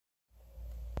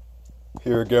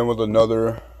Here again with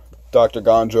another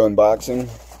DrGanja unboxing.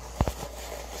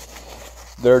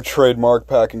 Their trademark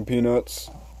packing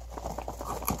peanuts.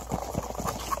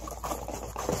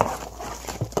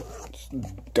 Just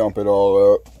dump it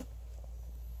all out.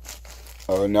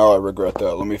 Oh, now I regret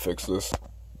that. Let me fix this.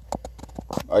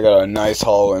 I got a nice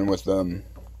haul in with them.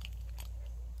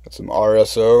 Got some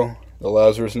RSO, the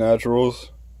Lazarus Naturals.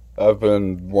 I've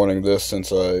been wanting this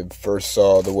since I first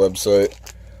saw the website.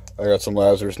 I got some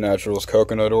Lazarus Naturals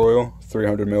coconut oil,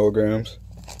 300 milligrams.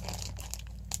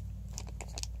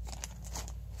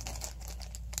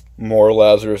 More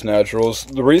Lazarus Naturals.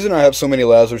 The reason I have so many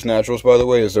Lazarus Naturals, by the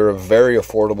way, is they're a very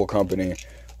affordable company.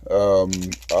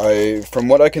 From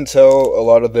what I can tell, a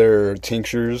lot of their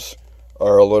tinctures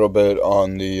are a little bit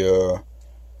on the,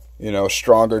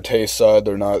 stronger taste side.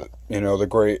 They're not,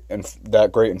 that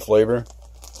great in flavor.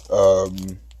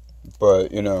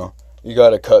 But, you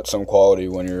gotta cut some quality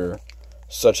when you're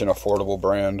such an affordable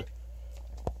brand.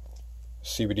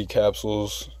 CBD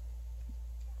capsules.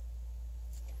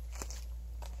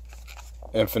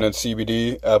 Infinite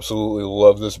CBD. Absolutely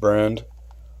love this brand.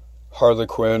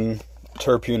 Harlequin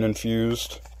terpene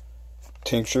infused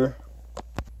tincture.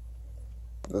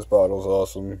 This bottle's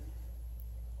awesome.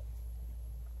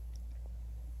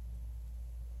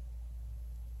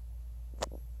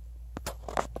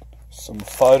 Some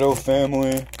Phyto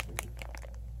Family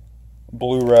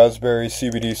blue raspberry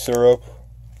CBD syrup.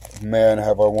 Man,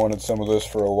 have I wanted some of this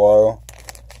for a while.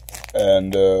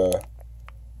 And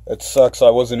it sucks I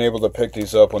wasn't able to pick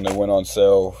these up when they went on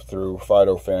sale through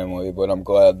Phyto Family, but I'm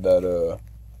glad that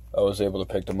I was able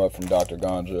to pick them up from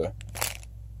DrGanja.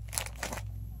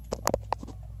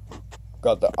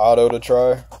 Got the Auto to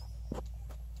try.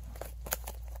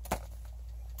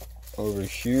 Over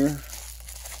here.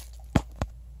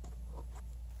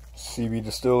 CB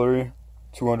Distillery,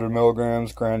 200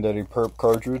 milligrams, Granddaddy Perp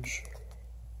cartridge.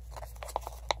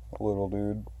 Little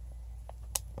dude.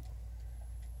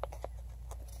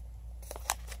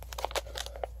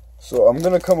 So I'm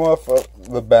going to come off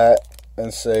the bat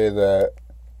and say that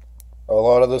a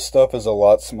lot of this stuff is a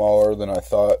lot smaller than I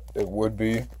thought it would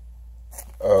be.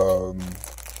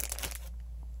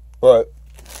 But,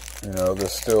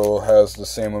 this still has the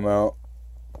same amount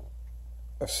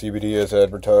of CBD as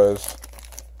advertised.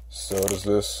 So does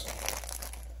this.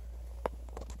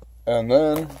 And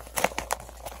then,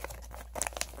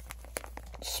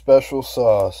 special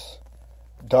sauce.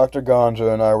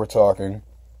 DrGanja and I were talking,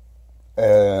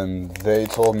 and they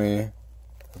told me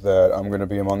that I'm going to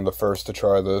be among the first to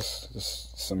try this. This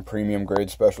is some premium grade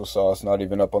special sauce, not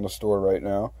even up on the store right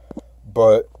now.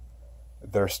 But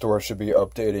their store should be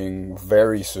updating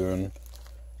very soon.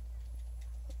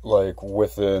 Like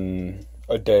within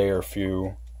a day or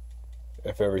few,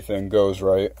 if everything goes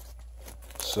right.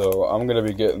 So I'm going to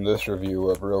be getting this review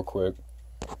up real quick.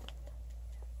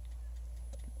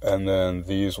 And then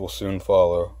these will soon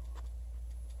follow.